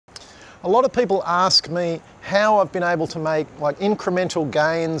A lot of people ask me how I've been able to make like incremental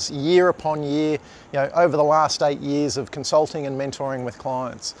gains year upon year, over the last 8 years of consulting and mentoring with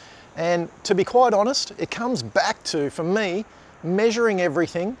clients. And to be quite honest, it comes back to, for me, measuring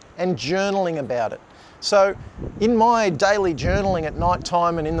everything and journaling about it. So in my daily journaling at night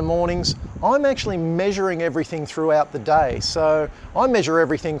time and in the mornings, I'm actually measuring everything throughout the day. So I measure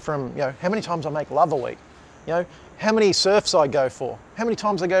everything from, how many times I make love a week, how many surfs I go for, how many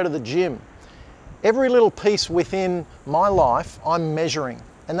times I go to the gym. Every little piece within my life, I'm measuring.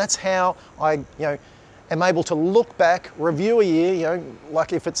 And that's how I, am able to look back, review a year,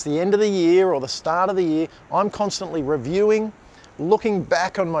 like if it's the end of the year or the start of the year, I'm constantly reviewing, looking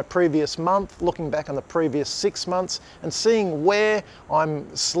back on my previous month, looking back on the previous 6 months and seeing where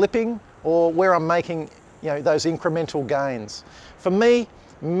I'm slipping or where I'm making, those incremental gains. For me,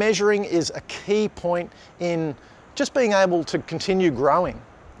 measuring is a key point in just being able to continue growing.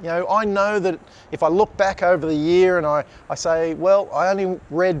 I know that if I look back over the year and I say, well, I only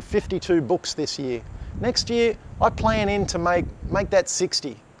read 52 books this year. Next year, I plan in to make that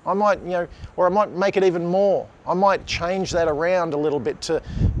 60. I might, or I might make it even more. I might change that around a little bit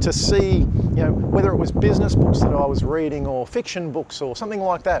to see, whether it was business books that I was reading or fiction books or something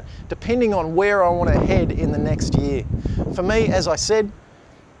like that, depending on where I want to head in the next year. For me, as I said,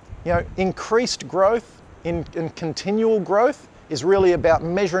 increased growth in continual growth is really about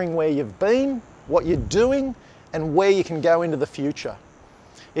measuring where you've been, what you're doing, and where you can go into the future.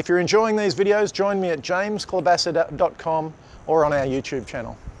 If you're enjoying these videos, join me at jamesklobasa.com or on our YouTube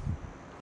channel.